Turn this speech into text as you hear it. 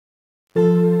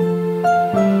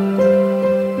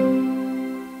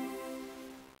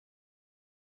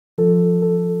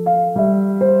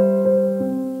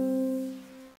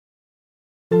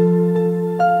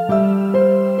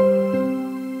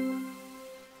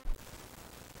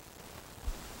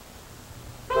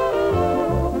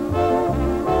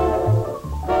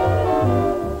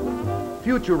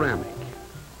Futuramic.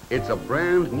 It's a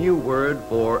brand new word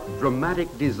for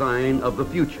dramatic design of the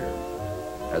future.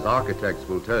 As architects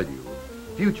will tell you,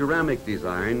 Futuramic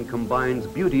design combines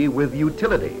beauty with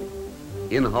utility.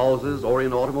 In houses or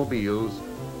in automobiles,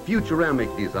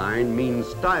 Futuramic design means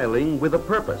styling with a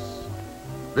purpose.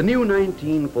 The new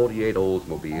 1948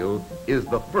 Oldsmobile is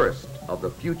the first of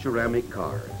the Futuramic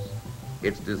cars.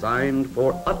 It's designed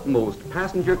for utmost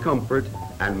passenger comfort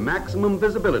and maximum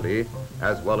visibility,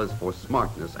 as well as for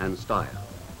smartness and style.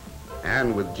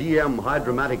 And with GM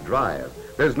Hydra-Matic drive,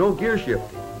 there's no gear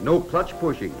shifting, no clutch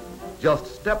pushing.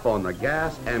 Just step on the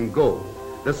gas and go.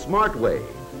 The smart way,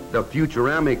 the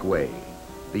Futuramic way,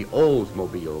 the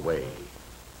Oldsmobile way.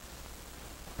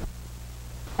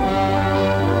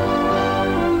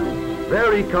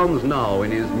 There he comes now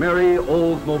in his merry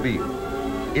Oldsmobile.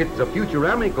 It's a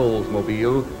Futuramic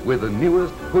Oldsmobile with the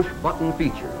newest push-button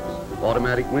features.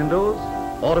 Automatic windows,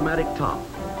 automatic top.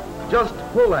 Just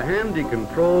pull a handy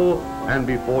control, and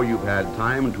before you've had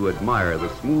time to admire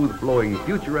the smooth-flowing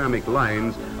Futuramic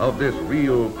lines of this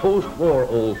real post-war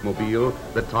Oldsmobile,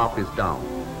 the top is down,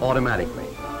 automatically.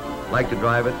 Like to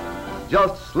drive it?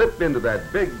 Just slip into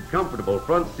that big, comfortable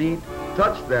front seat,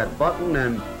 touch that button,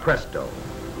 and presto.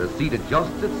 The seat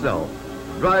adjusts itself.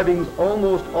 Driving's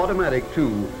almost automatic,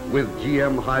 too, with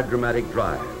GM Hydra-Matic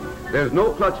drive. There's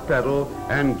no clutch pedal,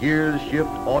 and gears shift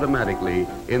automatically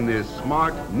in this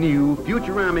smart, new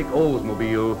Futuramic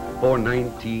Oldsmobile for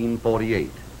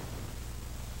 1948.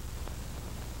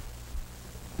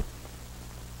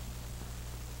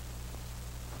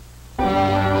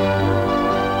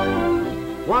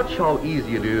 Watch how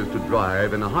easy it is to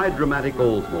drive in a Hydra-Matic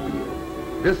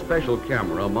Oldsmobile. This special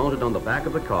camera mounted on the back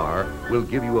of the car will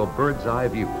give you a bird's eye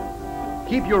view.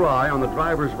 Keep your eye on the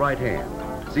driver's right hand.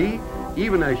 See?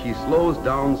 Even as she slows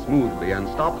down smoothly and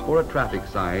stops for a traffic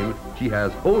sign, she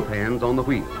has both hands on the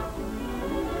wheel.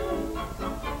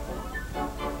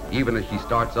 Even as she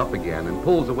starts up again and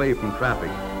pulls away from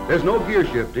traffic, there's no gear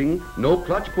shifting, no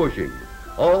clutch pushing.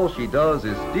 All she does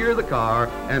is steer the car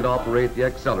and operate the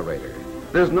accelerator.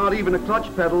 There's not even a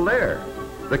clutch pedal there.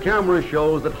 The camera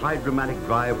shows that Hydra-Matic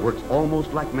drive works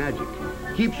almost like magic.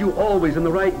 Keeps you always in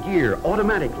the right gear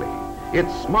automatically.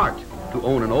 It's smart to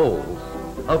own an Olds.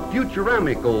 A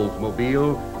Futuramic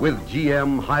Oldsmobile with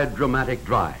GM Hydra-Matic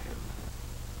drive.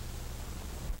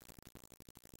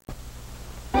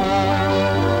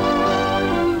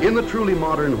 In the truly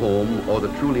modern home or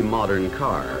the truly modern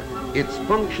car, it's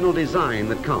functional design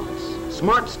that counts.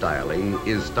 Smart styling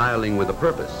is styling with a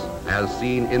purpose, as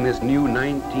seen in this new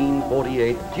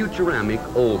 1948 Futuramic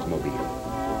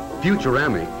Oldsmobile.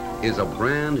 Futuramic is a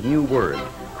brand new word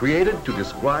created to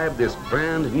describe this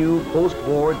brand new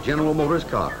post-war General Motors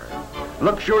car.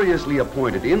 Luxuriously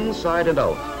appointed inside and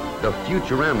out, the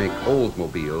Futuramic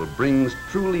Oldsmobile brings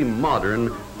truly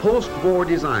modern post-war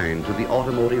design to the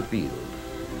automotive field.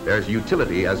 There's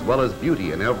utility as well as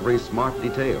beauty in every smart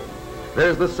detail.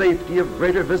 There's the safety of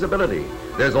greater visibility.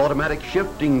 There's automatic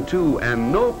shifting too,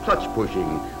 and no clutch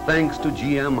pushing thanks to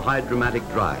GM Hydra-Matic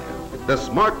drive. The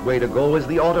smart way to go is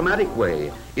the automatic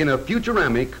way in a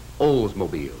Futuramic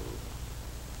Oldsmobile.